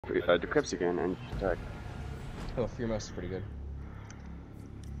Decrypts again and attack. Oh, Fear Mouse is pretty good.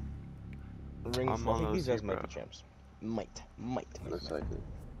 Rings, I think these guys might be champs. Might. Most likely.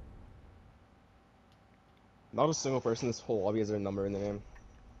 Not a single person in this whole lobby has their number in the name.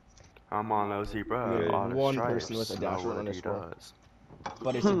 I'm on those bro. Maybe All the one stripes, person with a dash or underscore. does.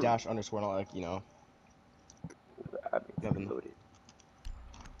 But it's a dash underscore, not like, you know. Nothing.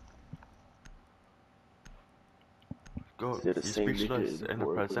 Go, you speechless in the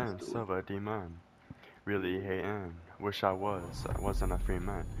presence of a demon. Really hating, wish I wasn't a free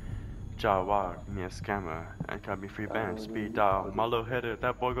man. Jawa, me a scammer, and cut me free band. Speed dial, my little hitter,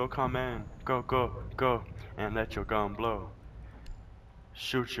 that boy go come in. Go, and let your gun blow.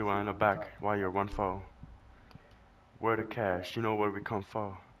 Shoot you in the back while you're one foe. Where the cash, you know where we come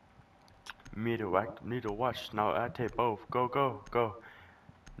for. Me to act, need to watch, now I take both. Go.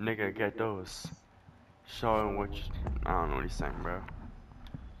 Nigga, get those. Show him what you, I don't know what he's saying, bro.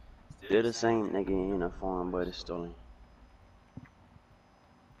 They're the same nigga in uniform, but it's stolen.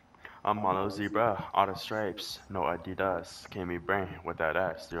 I'm Mono Zebra, all the stripes, no Adidas. Came me brain with that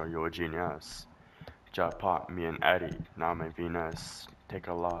ass, you're a genius. Job pop, me and Eddie, now I'm in Venus. Take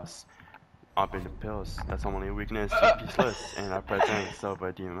a loss. Up in the pills, that's my only weakness. Peaceless, and I present self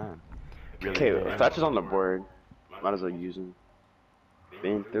a demon. Really okay, Thatcher's on the board. Might as well use him.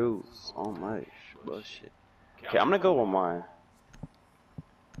 Been through so much bullshit. Okay, I'm gonna go with mine.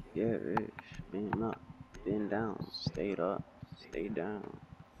 Yeah, rich. Been up, been down, stayed up, stayed down.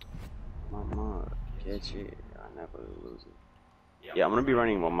 Mama, catch it. I never lose it. Yeah, I'm gonna be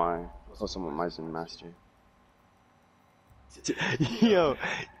running with mine. Plus, I'm with my Zen Master. Yo,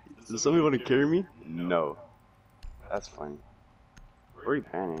 does somebody want to carry me? No. That's funny. Where are you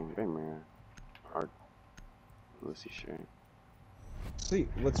panning? Right, Mira. Or Lucy, sure. Sweet,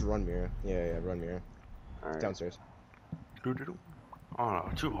 let's run Mira. Yeah, run Mira. Alright. Downstairs. Oh no,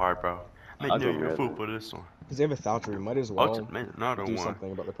 too hard, bro. Make near your food for this one. Because they have a Thatcher, we might as well do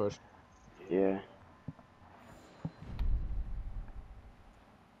something about the push. Yeah.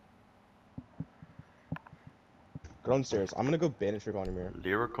 Go downstairs. I'm gonna go bandage trip on your mirror.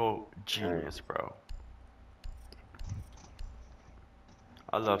 Lyrical genius, bro.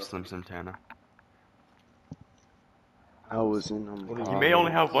 I love Slim Santana. I was in You may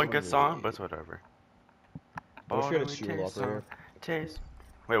only have one good song, but it's whatever. What if you had a shield off right here?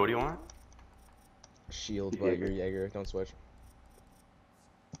 Wait, what do you want? Shield by your Jaeger, don't switch.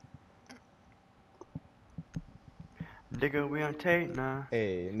 Nigga, we on tape now.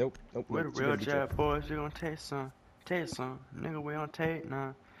 Hey, nope. We're the real Jab boys, we gonna taste some. Nigga, we on tape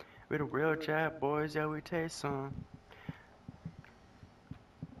now. We the real Jab boys, yeah, we taste some.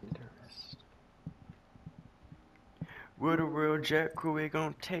 We're the real Jet crew, we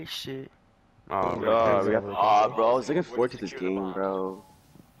gon' taste shit. Oh, bro, I was looking forward to this game, bro.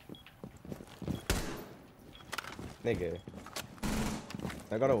 Nigga.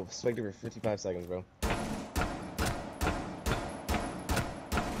 I got a spectator for 55 seconds, bro.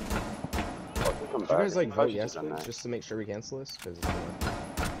 Did you guys like vote yes, please, just to make sure we cancel this? Cause it's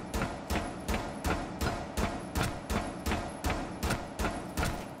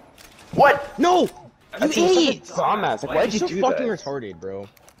What? No! You idiot! Dumbass. Like, why did you do that? You're so fucking retarded, bro.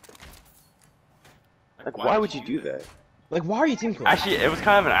 Like, why would you do that? Like, why are you team killing? Actually, it was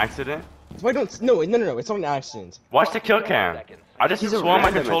kind of an accident. So I don't. No, it's not an accident. Watch the kill cam. I just swung my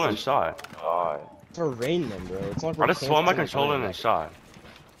controller and shot. God. It's for random, bro. It's not for I just swung my controller and shot.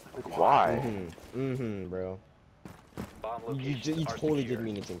 Like, why? Bro. You totally didn't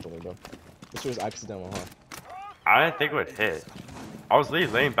mean anything to me, bro. This was accidental, huh? I didn't think it would hit. I was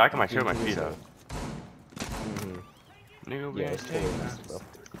laying back in my chair with my feet up. Nigga, we it's totally missed, bro.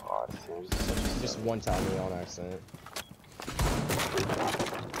 God, Just one time on accident.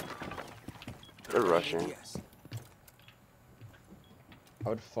 They're rushing. I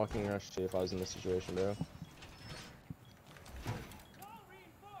would fucking rush too if I was in this situation, bro.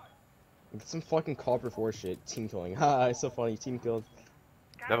 Get some fucking copper 4 shit. Team killing. Ha, it's so funny. Team killed.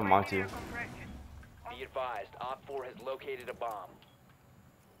 Never mind you. Be advised, Op 4 has located a bomb.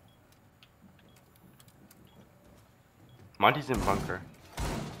 Monty's in bunker.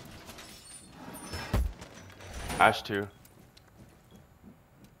 Ash 2.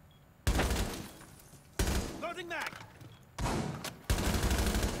 Loading that.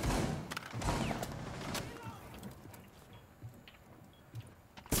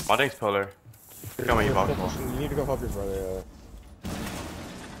 Monty's pillar. Come on, you box. You need to go help your brother.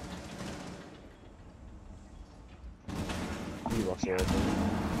 You box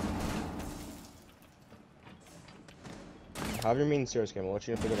Have your main stairs cam, I'll let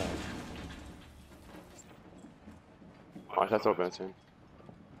you figure it out. Watch, that's open soon.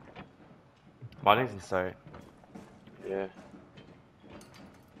 Modding's in sight. Yeah.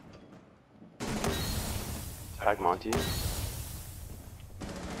 Tag Monty.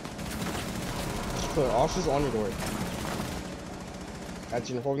 Clear. Osh is on your door.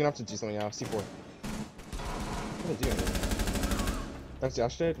 Actually, we're gonna have to do something now. C4. What are they doing? That's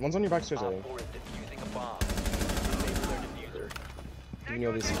Josh dead. One's on your back stairs, I think. Op 4 is defusing a bomb. Disable their diffuser. Giving you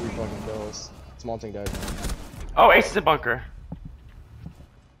all these 3 fucking kills. It's Monting dead. Oh, Ace is in bunker.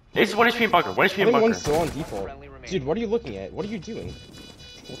 Ace is 1 HP in bunker. 1 HP I in think bunker. one's still on default. Friendly remaining. Dude, what are you looking at? What are you doing?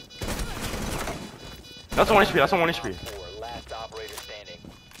 That's on 1 HP. That's on 1 HP. Op 4, last operator standing.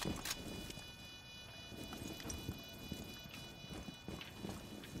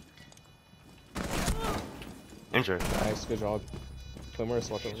 Injured. Nice, good job. Clemorous,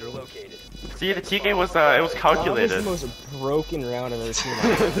 watch Diffuser over. located. See, the TK was it was That calculated. was the most broken round I've ever seen in my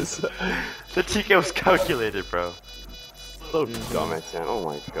life. The TK was calculated, bro. So dumb at 10. Oh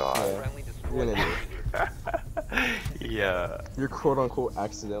my god. Yeah. Friendly You're destroyed. an idiot. Yeah. You're quote-unquote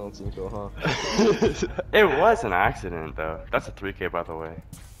accidental team kill, huh? It was an accident, though. That's a 3K, by the way.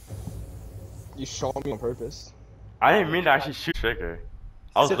 You shot me on purpose. I didn't mean to actually shoot trigger.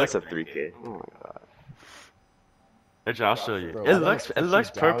 I was Said that's a like, 3K. Oh my god. Adrian, I'll show you. Bro, It I don't looks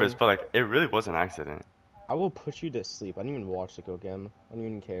put purpose, you down. but like it really was an accident. I will put you to sleep. I didn't even watch the kill cam. I don't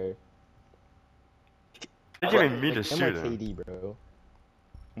even care. I didn't even mean to Like, shoot him. MIKD, bro.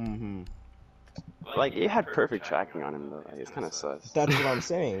 Mm-hmm. Like, it had perfect tracking on him though. Like, it's kind of sus. That's what I'm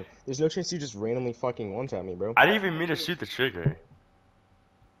saying. There's no chance you just randomly fucking one-tap me, bro. I didn't even mean to shoot the trigger.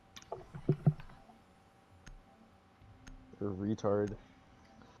 You're a retard.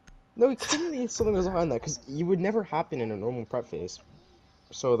 No, clearly something was behind that, because you would never happen in a normal prep phase.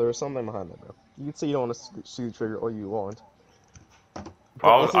 So there was something behind that, bro. You could say you don't want to shoot the trigger all you want.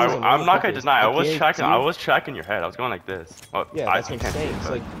 Well, let's say it was a I'm normal not prep gonna phase. deny. I was guarantee tracking. you- I was tracking your head. I was going like this. Well, Yeah, I that's what I'm can't see saying. it, It's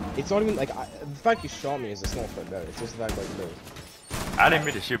but like, it's not even, like, the fact you shot me is a small foot better. It's just the fact, like, no. I didn't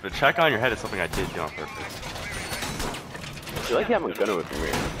mean to shoot, but tracking on your head is something I did do on purpose. I feel like you have a gun with me.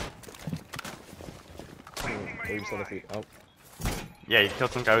 37 feet. Oh. Yeah, you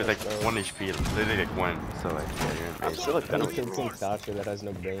killed some guy who's like 1 HP, literally like 1. So like, yeah, you're I'm in still a gun I with killed some Thatcher that has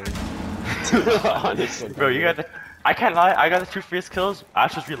no brain. Honestly. Bro, you got the. I can't lie. I got the 2 freest kills.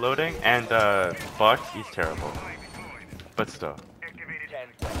 Ash was reloading, and Buck, he's terrible. But still, 10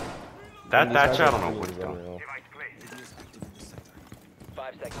 seconds. that These guys shit, I are don't know free what's in going. general.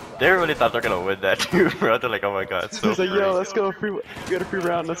 5 seconds left. They really thought they're gonna win that too, bro. They're like, oh my god, it's so He's like, free. yo, let's go. We got a free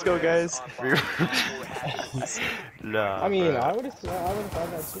round. Let's go, guys. Nah, I mean, bro. I would've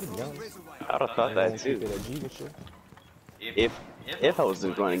thought that too, to be honest. I would have thought that too. If I was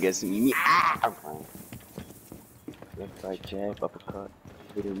going against me, I'm fine. Left right jab, uppercut.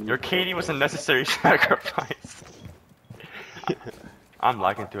 Your KD was a necessary sacrifice. I'm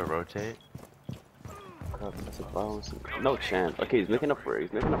liking to a rotate. No chance. Okay, he's making up for it.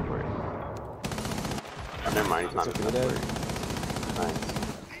 He's making up for it. Oh, never mind. He's not making up for it.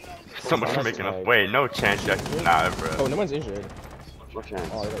 Nice. So much for That's making up. right. Wait, no chance. You actually, nah, Oh, bro. no one's injured. No chance.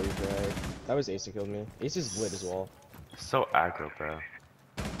 Oh, I thought you were dead. That was Ace that killed me. Ace is lit as well. So aggro, bro.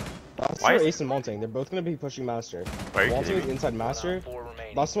 That's Why for is- Ace and Monting. They're both gonna be pushing Master. Why are you Monting kidding is me? inside Master. 4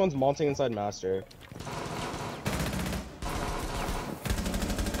 remaining. Last one's Monting inside Master.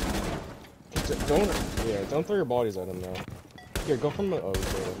 Don't throw your bodies at him though. Here, go from the. Oh, okay,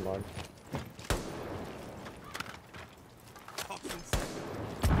 never mind.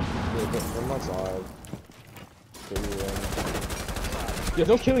 Yeah, go from outside. Yeah,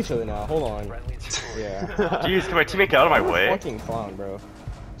 don't kill each other now. Hold on. Friendly destroyed. Yeah. Jeez, can my teammate get out of my way? Fucking clown, bro.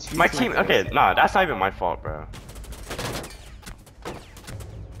 My team. Okay, nah, that's not even my fault, bro.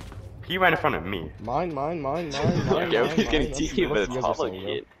 He ran in front of me. Mine. Yeah, he's getting TK, but it's hollow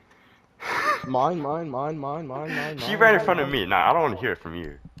kid. Mine. He ran in front of me. Nah, I don't want to hear it from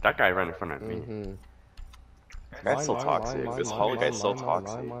you. That guy ran in front of me. Mm-hmm. That's so toxic. This hollow guy's so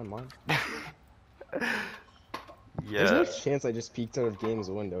toxic. There's no Yeah. chance I just peeked out of game's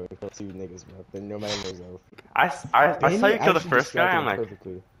window and killed 2 niggas, bro. But no matter knows though. I saw you kill the first guy. I'm like,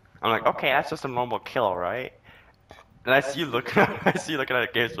 Perfectly. okay, that's just a normal kill, right? And I see you looking, I see you looking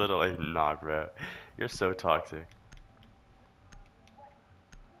at game's window like, nah, bro, you're so toxic.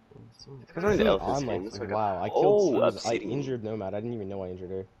 Because I'm the I'm elephant skin. like, That's like wow, I a- killed Oh, Suze. I Obsidian. injured Nomad. I didn't even know I injured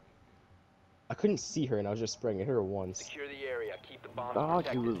her. I couldn't see her and I was just spraying. I hit her once. Secure the area. Keep the bombs Dog, he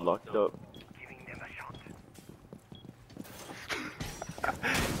protected. was locked up.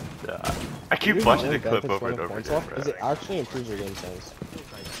 I keep You watching know the clip benefits over and running over points again, off bro. is it actually improves your game sense.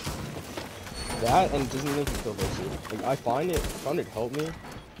 That and doesn't make you feel thirsty. Like I found it helped me.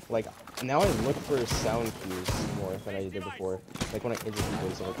 Like Now I look for sound cues more than I did before. Like when I injure people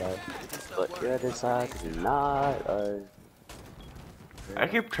and stuff like that. But yeah, decide not. I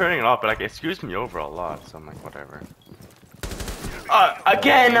keep turning it off, but like it skews me over a lot, so I'm like, whatever.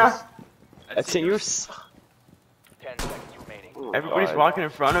 Again! That's in your. 10 seconds remaining. Oh, Everybody's God. walking in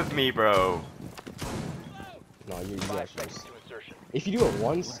front of me, bro. No, you 5 actually. seconds to insertion. If you do it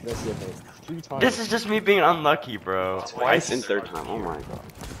once, that's different. 3 times. This is just me being unlucky, bro. Twice and third time. Oh my god.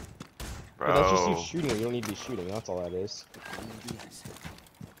 But that's just you Bro. shooting. You don't need to be shooting. That's all that is.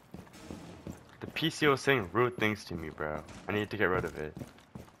 The PC was saying rude things to me, bro. I need to get rid of it.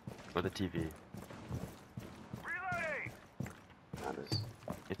 Or the TV. That is.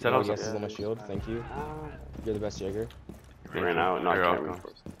 It said I Oh, was yes, this is on my shield. Thank you. You're the best Jaeger. Ran out. Not You're camera welcome.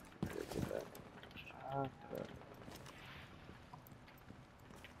 first.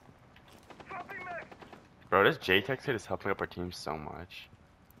 Bro, this JTech kit is helping up our team so much.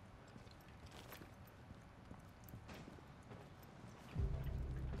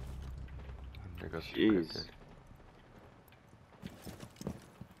 There goes the Jeez. cryptid.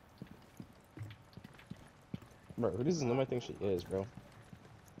 Bro, who doesn't know my thing she is, bro?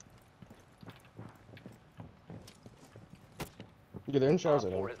 Yeah, they're in showers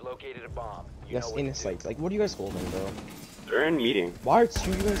right Op 4 now. has located a bomb. You Yes, know what in to a do. sight. Like, what are you guys holding, bro? They're in meeting. Why are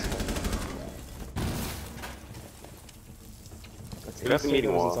 2 of you guys? That's Get up and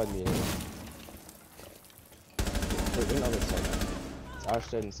meeting wall. inside meeting. They're in other side. It's Ash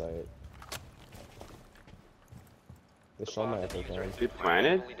dead inside. They shot my epic down. They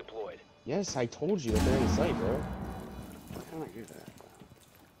planted? Fully deployed. Yes, I told you that they're in sight, bro. Why can't I hear that?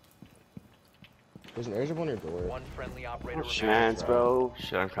 There's an airdrop on your door. One friendly operator No remains. chance, bro.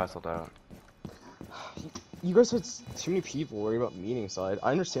 Shit, I'm castled out. You guys had too many people worried about meeting side. I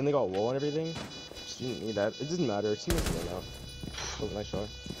understand they got wall and everything. Just didn't need that. It doesn't matter. Teammates right now. Oh, nice shot.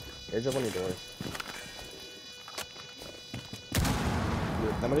 Airdrop on your door.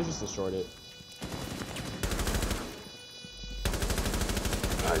 Yeah, that might have just destroyed it.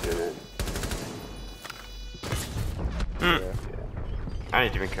 I didn't. Yeah. I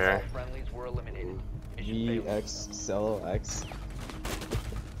didn't even All care. friendlies were eliminated. Mission failed. GX Cell X.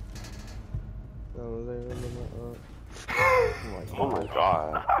 Oh Oh my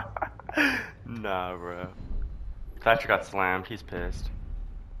god. Nah, bro. Thatcher got slammed. He's pissed.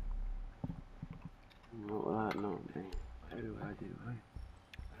 No, no, man. How do I do?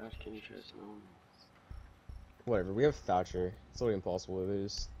 How can you trust no? Whatever, we have Thatcher. It's totally impossible to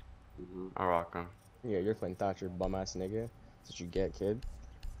lose. I rock him. Yeah, you're playing Thatcher, bum ass nigga. That's what you get, kid.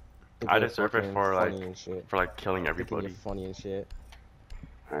 I Thinking deserve you're it fucking for like funny and shit. killing Thinking everybody. you're funny and shit.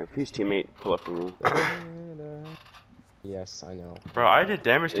 Alright, please teammate, pull up for me. Yes, I know. Bro, I did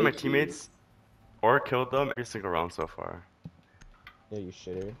damage to my Thank you. teammates or killed them every single round so far. Yeah, you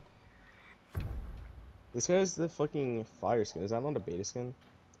shitter. This guy's the fucking fire skin. Is that not a beta skin?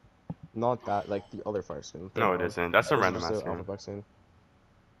 Not that, like the other fire skin. No, it isn't. That's a It's random just ass a alpha skin. buck skin.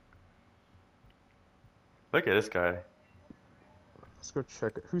 Look at this guy. Let's go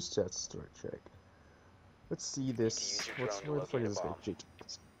check it. Whose chat's start check? Let's see this. Use your What's drone to where the fuck locate is a this guy? bomb. Jake.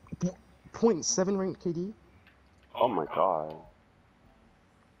 0.7 ranked KD? Oh my god.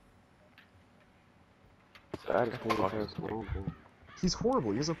 I just think Fuck. that's wrong, man. He's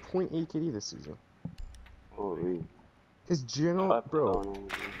horrible. He has a 0.8 KD this season. Holy. His general, Fuck, bro. no.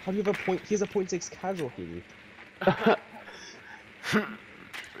 How do you have a point? He has a 0.6 casual KD.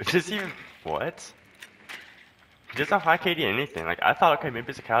 Does he what? He doesn't have high KD anything. Like I thought, okay, maybe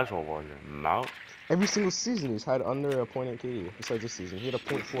it's a casual warrior. No. Every single season he's had under a 0.8 KD. Besides this season, he had a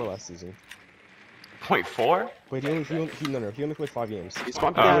 0.4 last season. 0.4? But he only played 5 games. He's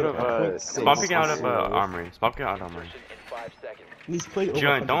bumping Oh. out of, 0.6. Spawn picking out of Zero. armory. Spawn picking out of armory. Insertion in 5 seconds. And he's played over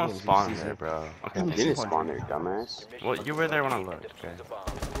Julian, 100 don't games each spawn season. there, bro. I Okay. didn't spawn there, dumbass. Your mission Well, you were there when I is to looked, defuse okay. the bomb.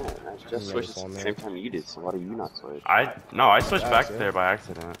 Yeah, I just switched at the same time you did, so why do you not switch? I switched back Accident. there by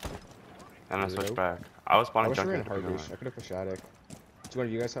accident. And I switched Nope. back. I was I spawning wish we were in junkyard. to begin Hardwish. I with. could have pushed Attic. Do one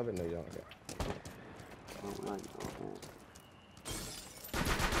of you guys have it? No, you don't. Okay. Oh, right, okay.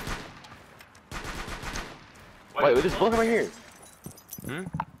 Wait, there's both right here. Hmm? Look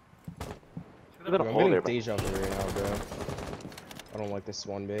at Bro, the I'm hole there. getting deja vu right now, bro. I don't like this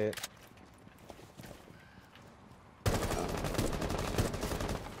one bit.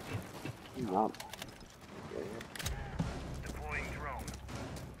 Up.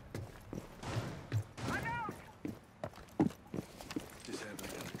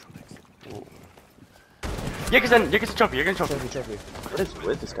 Yeah, cause then you get the trophy. You're gonna trophy. Trophy. What is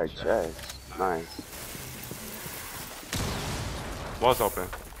with this guy chest? Nice. Wall's open.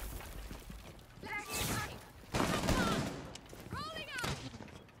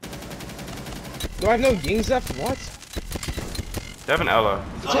 No, I have no Yings left. What? They have an Ella.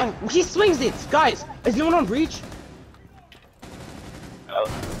 Yeah, he swings it, guys. Is no one on breach?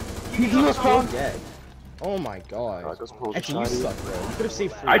 He was probably dead. Oh my god. Actually, you suck, bro. You could have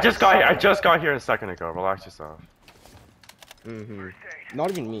saved free. I just got here a second ago. Relax yourself. Not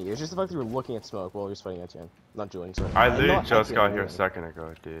even me. It's just the fact that you were looking at smoke while you were fighting at you. Not Julian, sorry. I literally just got here a second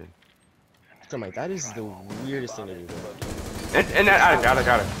ago, dude. Come on, that is the weirdest thing to do, bro. And attic. Get out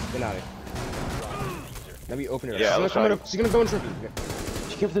of here. Let me open it up. Yeah, She's gonna go in trippy.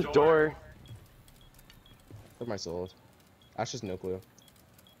 She came to the door. Look my soul. Ash has no clue.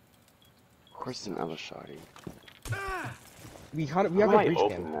 Of course it's an Ella shotty. We have a breach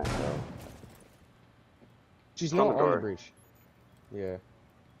cam. That, though? She's On not the on door. the breach. Yeah.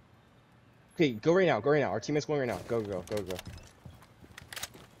 Okay, go right now. Our teammate's going right now. Go.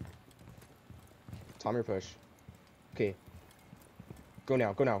 Tommy push. Okay. Go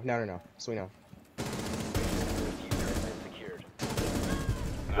now. No. Swing now.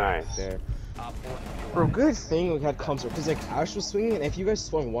 Nice. There. Bro, good thing we had clumps because like Ash was swinging, and if you guys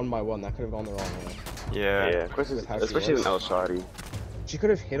swung one by one, that could have gone the wrong way. Yeah. Yeah, of course, How she especially was. an Ella shotty. She could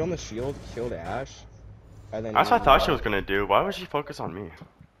have hit on the shield, killed Ash, and then. That's what I thought she was gonna do. Why would she focus on me?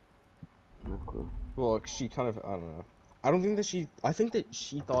 No clue. Well, she kind of. I don't know. I don't think that she. I think that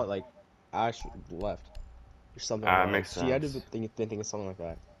she thought like Ash left or something. Like that. Makes She had to sense. be thinking of something like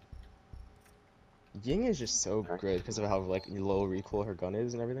that. Ying is just so good because of how like low recoil her gun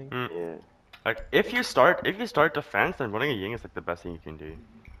is and everything. Yeah. Like if you start defense, then running a Ying is like the best thing you can do.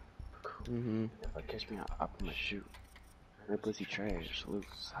 If I catch me, I'll put my shoot. That pussy trash. Luke,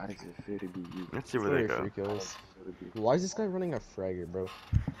 how does it feel to be you? Let's see where they go. 3 kills. Why is this guy running a fragger, bro?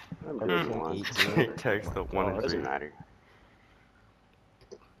 I'm Hmm. doing one. 18. It takes the 1 Oh, and it doesn't 3. matter.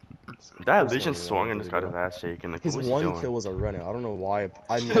 That This Legion one swung and really just got good. his ass shaken. Like, His what was he one doing? kill was a run out. I don't know why.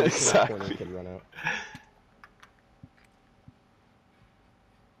 I never seen that point he could run out.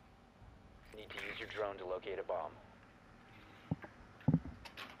 Need to use your drone to locate a bomb.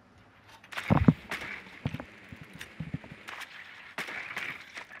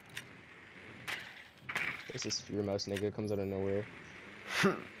 There's this fear mouse nigga comes out of nowhere.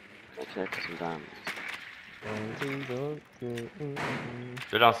 I check some diamonds.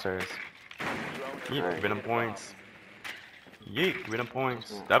 They're downstairs. Drone Yeet, Alright. give them points. Yeet, give them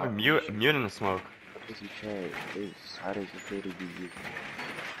points. That would mute in the smoke. That pussy trash. Luke, how does it feel to be you?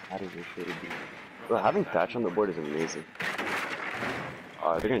 How does it feel to be you? Bro, having Thatch on the board is amazing.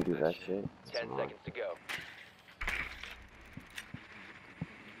 Oh, they're gonna do that shit. 10 seconds to go.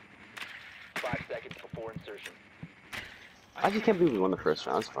 5 seconds before insertion. I just can't believe we won the first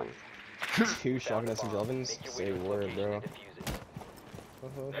round. That's funny. 2 shotgun SMG11s? Make your way Say to its word, location bro. and defuse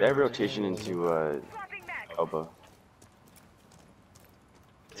it. They have rotation into elbow.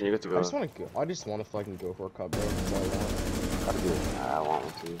 So you get to I go. just wanna fucking go for a cup, bro. That's all I want. Gotta do it. I want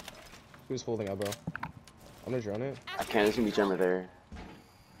one too. Who's holding elbow? I'm gonna drone it. I can't. There's gonna be jammer there.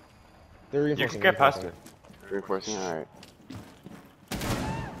 They're You reinforcing. can get past it. Reinforcing. All right.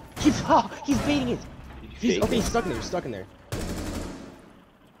 He's baiting it. He's Fake okay. it. He's stuck in there. He's stuck in there.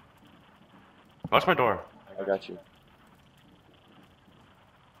 Watch my door. I got you.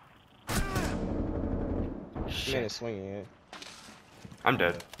 Man is Shit. swinging it. I'm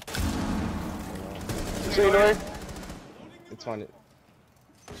dead. So you know It's fine.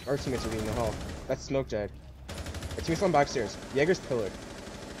 Our teammates are being in the hall. That's smoke jag. Our teammates on backstairs. Jaeger's pillar.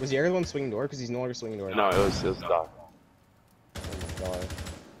 Was Jaeger the one swinging door? Because he's no longer swinging door. No, it was Doc. Oh my god.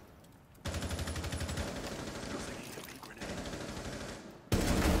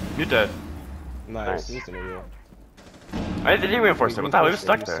 You dead. Nice. Nice. He's an idiot. I didn't reinforce it. What the hell? He was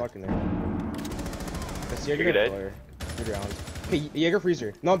stuck there. Stuck in there. That's Jaeger You're dead? pillar. You're drowned. Okay, Jaeger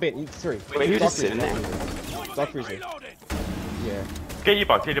freezer. No, bait. Sorry. Wait, he was Doc just sitting freezer, there. Doc freezer. Yeah. Get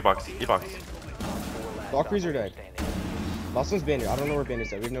E-box, get E-box, E-box. Doc freezer dead. Last one's Banner. I don't know where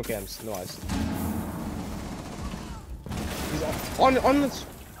Banner's at. We have no cams. No eyes. He's on the...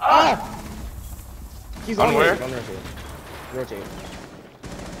 Ah! He's On on where? rotate. On rotate. Rotate.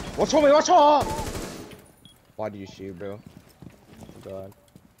 Watch out, watch out! Why did you shoot, bro? Oh god.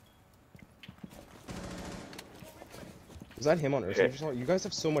 Is that him on Earth? Okay. You guys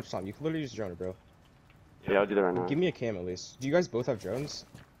have so much time. You can literally just drone it, bro. Yeah, I'll do that right now. Give me a cam at least. Do you guys both have drones?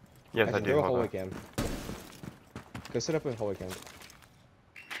 Yes, I Actually, do. go a Hold hallway on. cam. Go set up a hallway cam.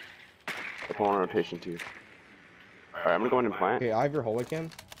 I pull on rotation too. Alright, I'm gonna go in and plant. Okay, I have your hallway cam,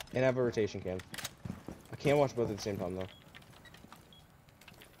 and I have a rotation cam. I can't watch both at the same time though.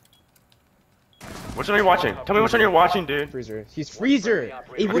 Which one are you watching? Tell me which one you're watching, dude. Freezer. He's Freezer!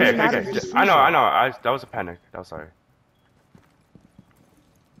 It wouldn't Okay, matter if okay. he's I know, Freezer. I know. That was a panic. That was sorry.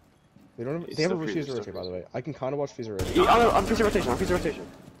 They don't. They have a freezer rotate, by the way. I can kind of watch freezer rotate. I'm freezer rotation. I'm freezer rotation.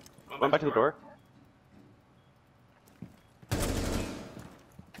 Went back to the door.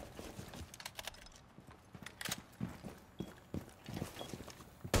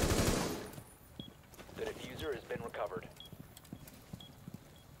 The diffuser has been recovered.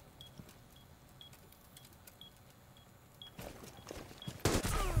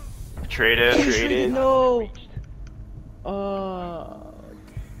 Traded. No.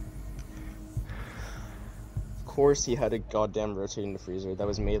 Of course, he had a goddamn rotating freezer that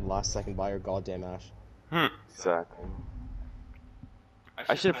was made last second by our goddamn Ash. Exactly.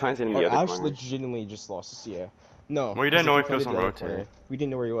 I should have planted in the Our other Ash corner. legitimately just lost his yeah. No. Well, you didn't know because if it was he on planted the other rotate. corner. We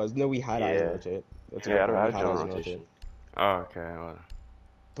didn't know where he was. No, we had eyes on rotate. That's Yeah, I right, don't we have had it on eyes on rotation. Oh, okay. Well,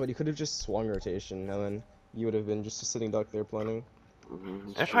 But he could have just swung rotation, and then you would have been just a sitting duck there planning.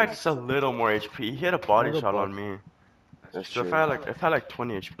 if I had just a little more HP, he had a body I'll go shot buck. on me. That's So true. if I had like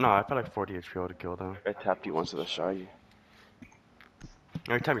 20 HP, no, if I had like 40 HP, I would have killed him. I tapped you once with a shotty.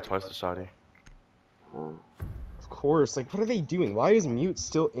 No, he tapped me twice to shotty. Of course, like, what are they doing? Why is Mute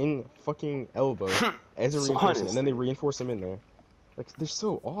still in fucking elbow as a So reinforcement, and then they honestly. reinforce him in there? Like, they're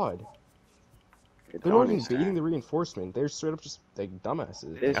so odd. It's They're not even honest, baiting man. the reinforcement. They're straight up just, like,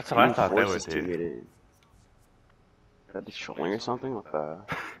 dumbasses. There's That's what I thought they forces would to do. get in. Is that the trolling or something? What the?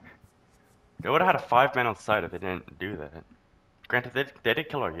 They would have had a 5-man on site if they didn't do that. Granted, they did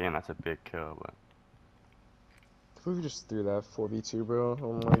kill our game. That's a big kill, but If we just threw that 4v2, bro,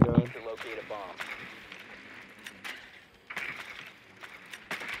 oh my god. To locate a bomb.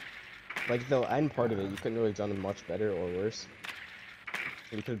 Like, the end part of it, you couldn't really have done much better or worse.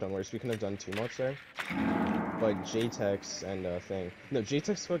 We could have done worse. We couldn't have done too much there. But JTEX and thing. No,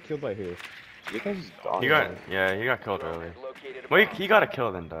 JTEX got killed by who? he got killed early. Located a Well, bomb. he got a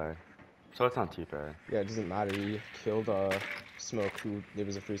kill then died, so it's not too bad. Yeah, it doesn't matter. He killed Smoke, who it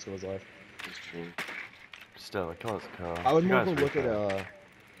was a free skill his life. That's true. Still, a kill is a kill. I would You more guys go look were at bad.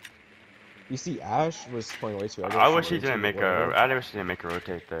 You see, Ash was playing way too aggressive. I wish he way too didn't make whatever. I wish he didn't make a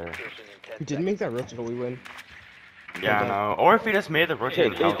rotate there. Insertion in 10 He didn't make that rotate, but we win. Yeah, I Okay. know. Or if he just made the Okay,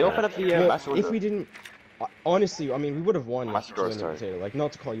 rotate. they open up the No, master if window. we didn't, honestly, I mean, we would have won. Master door, when they sorry. rotated. Like,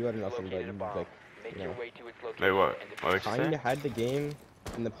 not to call you out or nothing, but Located a bomb. like, Make you your know, way to its location. Wait, what? and defuse What would you kinda say? had the game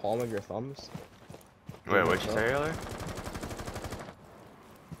in the palm of your thumbs. Wait, what'd you say earlier?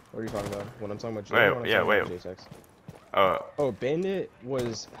 What are you talking about? When I'm talking about Wait, Julian, when I'm yeah, talking about wait. JTEX. Oh, Bandit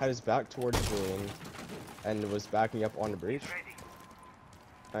had his back towards Julian, and was backing up on the breach,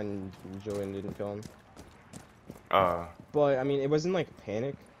 and Julian didn't kill him. But I mean, it wasn't like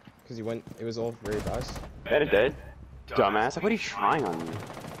panic, because it was all very fast. That is dead. Dumbass. Like, what are you trying on me?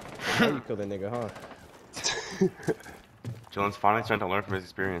 Now you killed that nigga, huh? Julian's finally starting to learn from his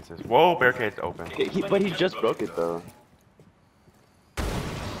experiences. Whoa, barricade's open. But he just broke it though.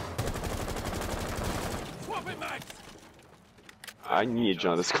 I need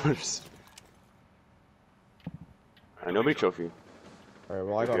John this course. Alright, nobody trophy. Alright,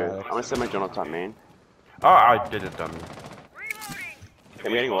 well I got Good. Alex. I'm gonna set my John on top main. Oh, I did it, dummy.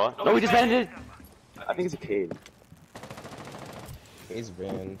 Am I getting wall? No, we just banded! I think it's a cave. He's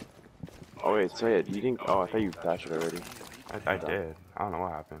banned. Oh wait, so yeah, you didn't. Oh, I thought you patched it already. I did. I don't know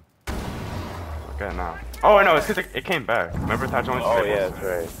what happened. Okay, now. Oh, no, it's because it came back. Remember Thatch only Oh stayed yeah, one that's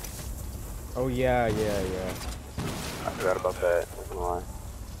side? right. Oh yeah. I forgot about that. Not gonna lie.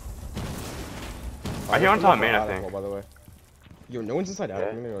 I hear on top main, I Attic think. wall, by the way. Yo, no one's inside attic.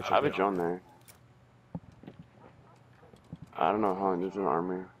 I'm gonna go Yeah, check I have a it. John there. I don't know how. There's an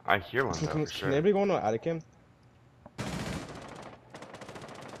armor. I hear one Can, though, can, for can sure. anybody go on the attic cam?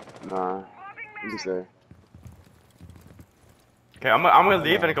 Nah, he's there. Okay, I'm gonna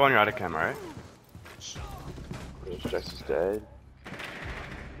leave and go on your attic cam, alright? Jax is dead.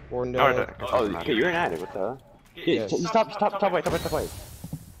 Or no? No, it doesn't. Oh, okay, you're an addict. What the hell? Yes. He's top white.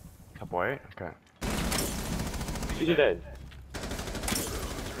 Top white? Okay. He's dead.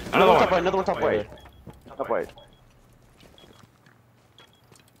 Another one. Top white. Another one top white. Top white.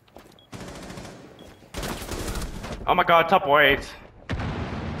 Oh my god, top white!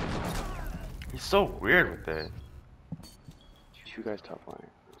 He's so weird with it. Two guys top white.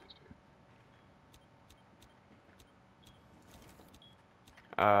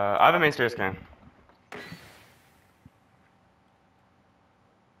 I have a main stairs cam.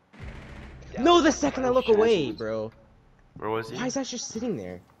 No, the second I look away, bro. Where was he? Why is that just sitting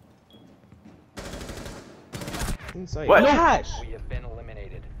there? Inside. What? Cash! We have been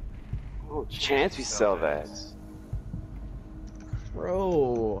eliminated. Oh, chance we sell that.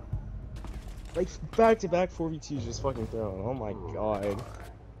 Bro. Like, back-to-back 4v2s just fucking thrown. Oh my god.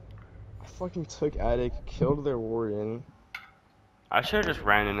 I fucking took attic, killed their warden. I should have just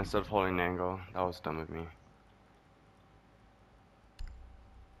ran in instead of holding an angle. That was dumb of me.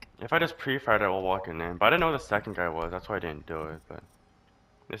 If I just pre-fired it while walking in, but I didn't know who the second guy was. That's why I didn't do it. But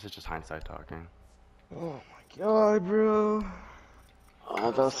this is just hindsight talking. Oh my god, bro.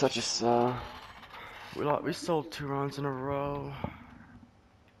 Oh, that was such a sell. We sold 2 rounds in a row.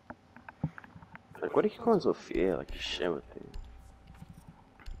 Like, what are you calling Sophia? Like, shit with him.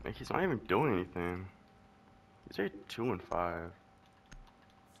 Like, he's not even doing anything. He's already 2 and 5.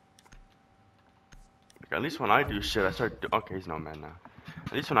 Like, at least when I do shit, I start. Okay, he's no man now.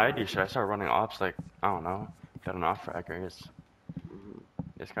 At least when I do shit, I start running ops. Like, I don't know, got an off fragger.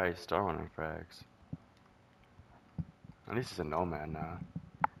 This guy is still running frags. At least he's a nomad now.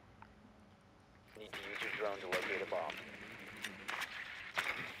 Need to use your drone to locate a bomb.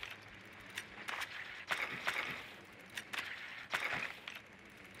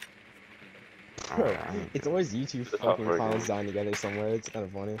 Bro, it's always you two fucking clowns dying together somewhere. It's kind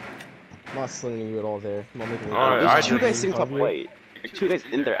of funny. I'm not slinging you at all there. I'm not making There's 2 guys sitting top white. There's 2 guys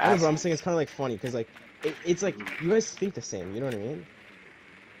in their ass. But I'm saying it's kind of like funny because like it's like you guys think the same. You know what I mean?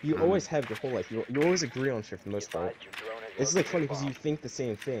 You always have your whole life. You always agree on shit for the most part. It's like funny because you think the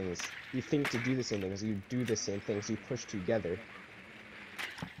same things. You think to do the same things. You do the same things. You push together.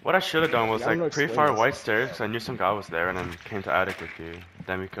 What I should have done was like pre-fire white stairs because I knew some guy was there and then came to attic with you.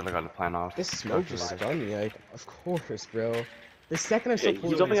 Then we could have got the plan off. This smoke just stunned me. Like, of course, bro. The second I saw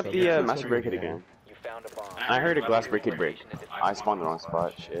he's opening up the master barricade again. You found a bomb. I heard a glass barricade break. I spawned the wrong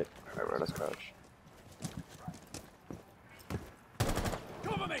spot. Shit. Alright, bro, let's crouch.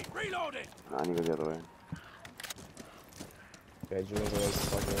 Cover me! Reloading! No, I need to go the other way. Yeah, Julian's always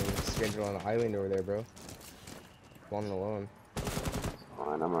fucking stranger on an island over there, bro. Bombing alone.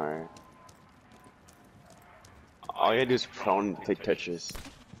 Fine, I'm alright. All you gotta do is prone to take touches.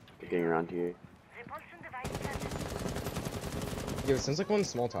 Getting around here. Yo, it sounds like one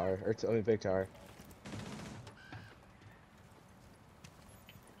small tower, or big tower.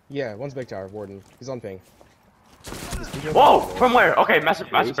 Yeah, one's big tower, Warden. He's on ping. Whoa! From where? Okay, master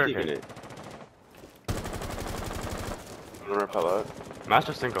barricade. I'm gonna repel out.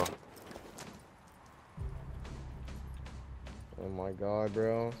 Master single. Oh my god,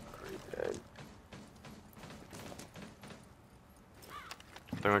 bro. Dead.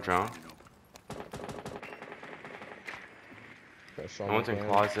 Throw a drone. No one's in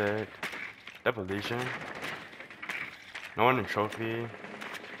closet. Deposition. No one in trophy.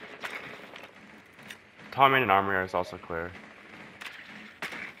 Tom in armory is also clear.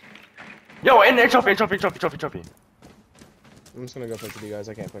 Yo, in there, trophy. I'm just gonna go push with you guys.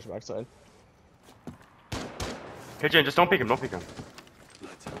 I can't push backside. Hey, Jin, just don't peek him. Okay,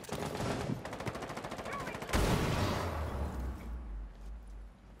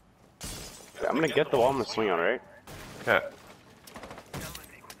 I'm gonna get the wall. I'm gonna swing on, right? Okay.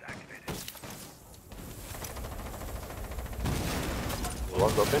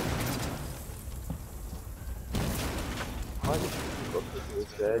 Wall's open.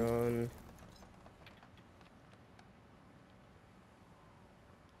 Drone.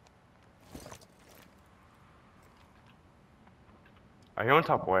 Are you on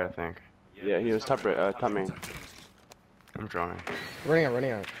top white, I think? Yeah, he was top main. I'm droning.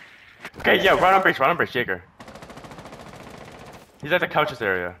 Running out. Okay, yeah, right on bridge, Jaeger. He's at the couches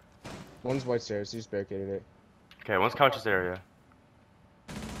area. One's white stairs, he just barricaded it. Okay, one's couches area.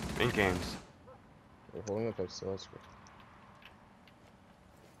 In games. We're holding up still, that's good.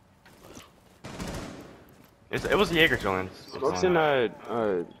 It was Jaeger, Julian. Smoke's in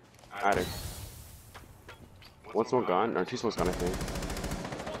attic. One smoke gone, or 2 smokes gone, I think.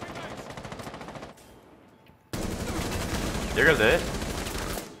 Jaeger's it.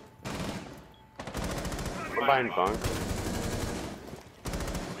 One behind bunk.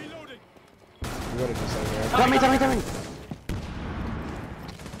 You gotta do something here. Tell me!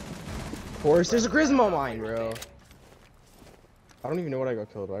 Of course, there's a Grismo mine, bro. I don't even know what I got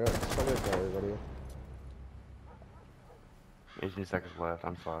killed by. I got probably like everybody. 18 seconds left,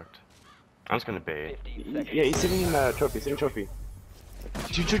 I'm fucked. I'm just gonna bait. Yeah, he's sitting in trophy. Two trophy.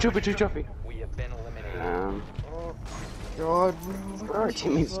 We have been eliminated. Oh, God, bro. Our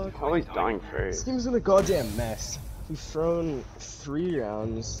team is always dying This first. game's in a goddamn mess. We've thrown 3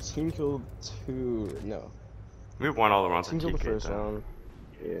 rounds. Team killed 2. No. We won all the rounds Team at killed the TK, first though. round.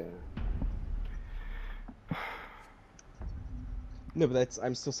 Yeah. No, but that's.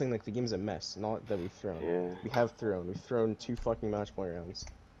 I'm still saying like the game's a mess. Not that we've thrown. Yeah. We have thrown. We've thrown 2 fucking match point rounds.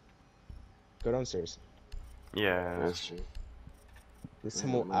 Go downstairs. Yeah. That's true. This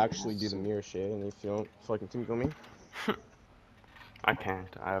time we'll actually do the mirror shit, and if you don't fucking team kill me. I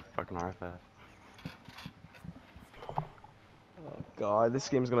can't. I have fucking RFF. Oh. God, this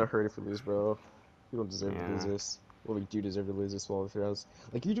game's gonna hurt if we lose, bro. We don't deserve to lose Yeah. this. Well, we do deserve to lose this while throws.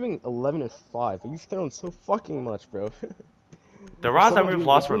 Like, you're doing 11 and 5, but you've thrown so fucking much, bro. The rounds that someone we've doing-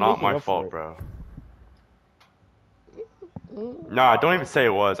 lost we're were not making my up for fault, it. bro. Nah, don't even say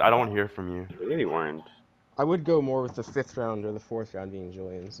it was. I don't want to hear from you. They really weren't. I would go more with the 5th round or the 4th round being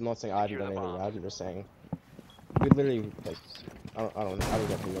Julian's. I'm not saying I haven't done anything bad, I'm just saying. We literally, like, I don't know, I would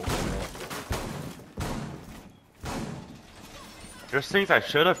definitely go for that. There's things I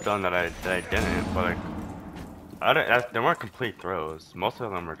should have done that I didn't, but like, they weren't complete throws. Most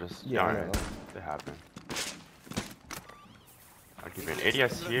of them were just Yeah, I yarn. know. They happen. I'll give you an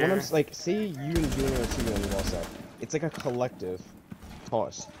ADS here. When I'm like, say you and Julian are shooting on the wall set, it's like a collective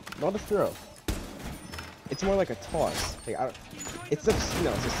toss, not a throw. It's more like a toss. Like, it's a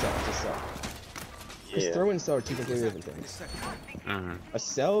no, it's a sell. It's a sell. Because Yeah. throw and sell are two completely different things. Mm-hmm. A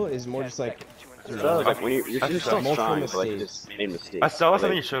sell is more just like So, like when you're That's just still multiple trying, but like you mistakes. just made mistakes. A sell is something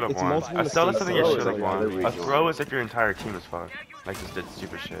Like, you should have it's won. multiple A sell is mistakes. something you Throw is should have like won. another A reason. throw is if your entire team is fucked. Like just did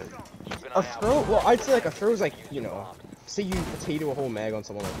stupid shit. a throw. Well, I'd say like a throw is like, you know, say you potato a whole mag on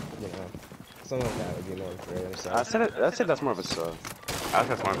someone, like, you know, something like that would be more of a throw than a sell. I'd say that's more of a sub. I think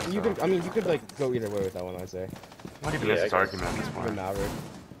that's more of a You sell. could, I mean, you could like go either way with that one. I'd say. Not even Yeah, this I is guess. argument at this The point. Maverick.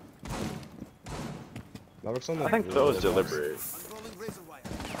 Maverick's on the. I think throw is deliberate.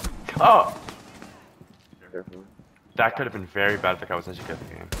 Oh! Careful. That could have been very bad if I was actually good at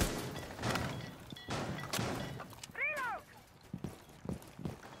the game.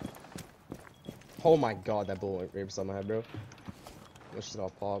 Oh my god, that bullet went right beside my head, bro. That shit all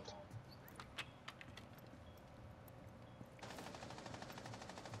popped.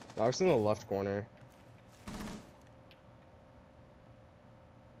 Maverick's in the left corner.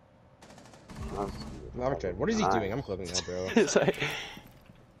 Maverick dead. What is he doing? I'm clipping that, bro. It's like,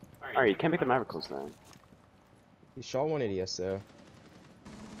 alright, you can't make the Maverick close then. He shot 180 so.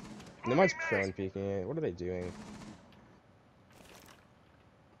 Nomad's prone peeking it. What are they doing?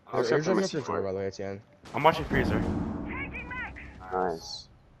 They're Except for airdropping my up your door, C4. by the way, Etienne. I'm watching Freezer. Nice.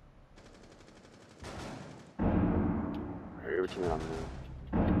 Alright, you're teaming on me.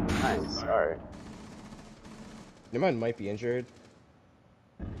 Nice, alright. Nomad might be injured.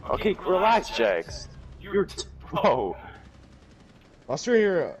 Okay, relax, Jax. You're whoa. Lost right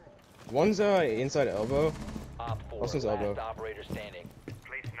here. One's inside elbow. Op 4, Austin's last elbow. operator standing.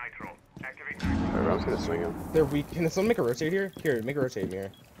 Alright, I was gonna swing him. They're weak. Can someone make a rotate here? Here, make a rotate mirror.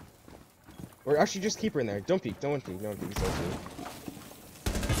 Or actually, just keep her in there. Don't peek. Don't peek. Don't peek. Don't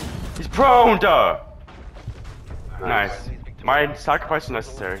peek. He's prone, duh! Nice. My sacrifice is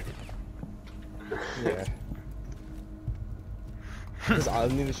necessary. Yeah. Because I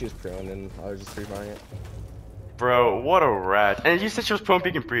knew that she was prone, and I was just free firing it. Bro, what a rat. And you said she was prone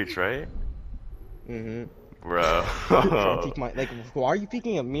peeking breach, right? Mm-hmm. Bro. Trying to peek my, like, why are you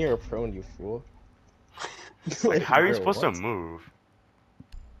peeking a mirror prone, you fool? Like, how are you Bro, supposed what? to move?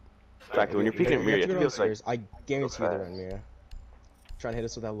 Exactly, when you're peeking at You mirror, have it to go feels like... downstairs. I guarantee you they're fast. on mirror. Trying to hit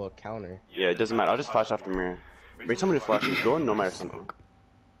us with that little counter. Yeah, it doesn't matter, I'll just flash off the mirror. Bring somebody to flashes, go in no matter smoke.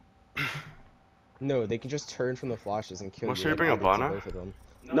 No, they can just turn from the flashes and kill Well, you. should we like, bring a I'll get to Bana? both of them.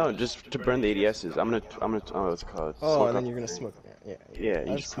 No, just to burn the ADSs. I'm gonna, oh, what's it called? Oh, Smoke and then off you're gonna the smoke. Yeah, Yeah, I you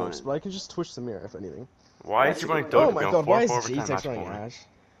have just smokes, can't. but I can just twitch the mirror if anything. Why is he running Oh Doge my on god, why is 4 overtime J-Tex match running point? Ash?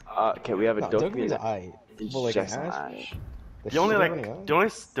 Okay, we have a No, dope Doge's music. I. It's Well, like just Ash? Ash. The only shit like running out?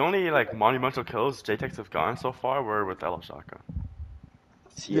 the only like monumental kills J-Tex have gotten so far were with El Shaka.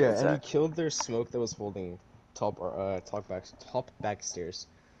 Yeah, and he exactly. killed their smoke that was holding top back stairs.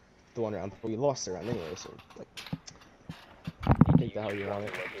 The one round. But we lost the round anyway, so like take that how you want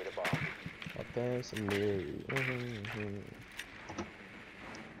it. Locate a bomb. Up there, some mirror.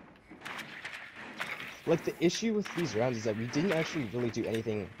 Like the issue with these rounds is that we didn't actually really do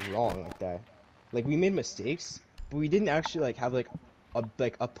anything wrong like that. Like we made mistakes, but we didn't actually like have like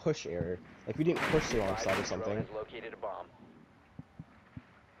a push error. Like we didn't push the wrong side or Drone something. has located a bomb.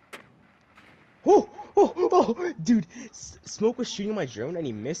 Oh, dude, Smoke was shooting my drone and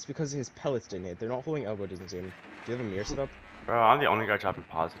he missed because his pellets didn't hit. They're not holding elbow distance in. Do you have a mirror set up? Bro, I'm the only guy dropping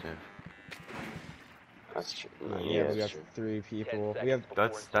positive. That's true. Yeah, Yeah, but we have that's true. 3 people. 10 We have seconds before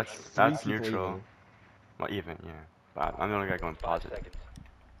That's insertion. that's people neutral. even. Well, even, yeah. But I'm the only guy going 5 positive. seconds.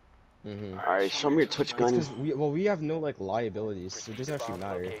 Alright, show me your touch It's gun. because we have no like liabilities, so it doesn't actually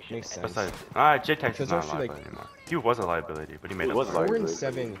matter. Makes sense. Besides, J-Tex is Because not a actually, like- liability anymore. He was a liability, but he made He us was a liable. 4 and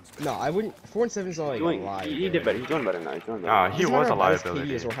liability. 7. No, I wouldn't. 4 and 7 is not like a lie. He did better. He's doing better now. He's doing better. Nah, It he doesn't was matter a how bad his KD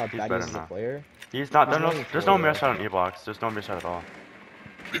liability. is or how He's bad he better is as a now. player. He's not. He's There's running no forward. mirror shot on E-Box. There's no mirror shot at all.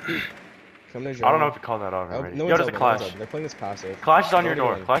 Come to I don't know if you called that out Oh, already. no Yo, one's there's a elbow, no one's clash. elbow. They're playing this passive. Clash is on your Don't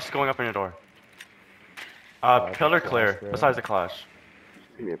door. get in. Clash is going up on your door. Oh, Pillar Clash, clear. bro. Besides the clash.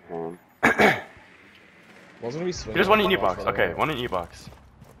 Give me a pan. Wasn't we swinging? There's one in E-box. Okay, one in E-box.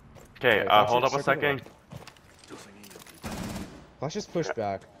 Okay, hold up a second. Let's just push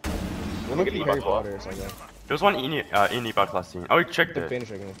back. We'll look at Harry Potter or something. There's one in E-box last scene. Oh, he tricked The it. bin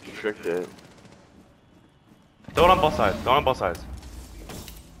chicken. Tricked it. Throw it on both sides. Throw it on both sides.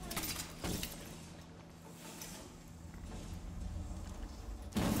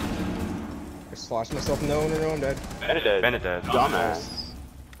 I splashed myself. No, I'm dead. Bandit dead. Dumbass.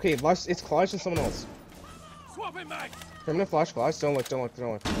 Okay, it's Clash and someone else. Swapping mag. I'm gonna flash Clash. Don't look. One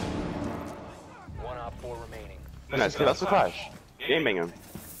op 4 remaining. That's the Clash. Game bang him.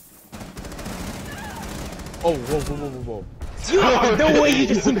 Oh, whoa. No way you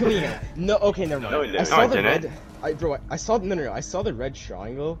just seen me. No, okay, never mind. No, he didn't. I saw the didn't. red. I saw no. I saw the red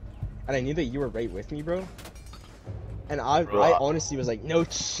triangle, and I knew that you were right with me, bro. And I honestly was like, no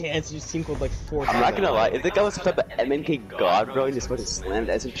chance. You team called like 4 times. I'm not gonna lie, if the guy was type of MNK god, bro, and just fucking slammed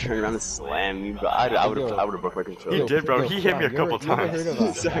as and turned around and slammed me, bro, I would've broke my controller. He did, bro. He hit me a couple times.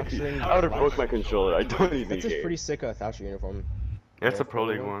 Exactly. I would've broke my controller. I don't even That's care. a pretty sick Thatcher uniform. Yeah, it's a Pro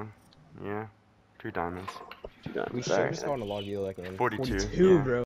League one. Yeah. 3 diamonds. We should have just gotten a lot of you like in 42, 42, yeah. bro.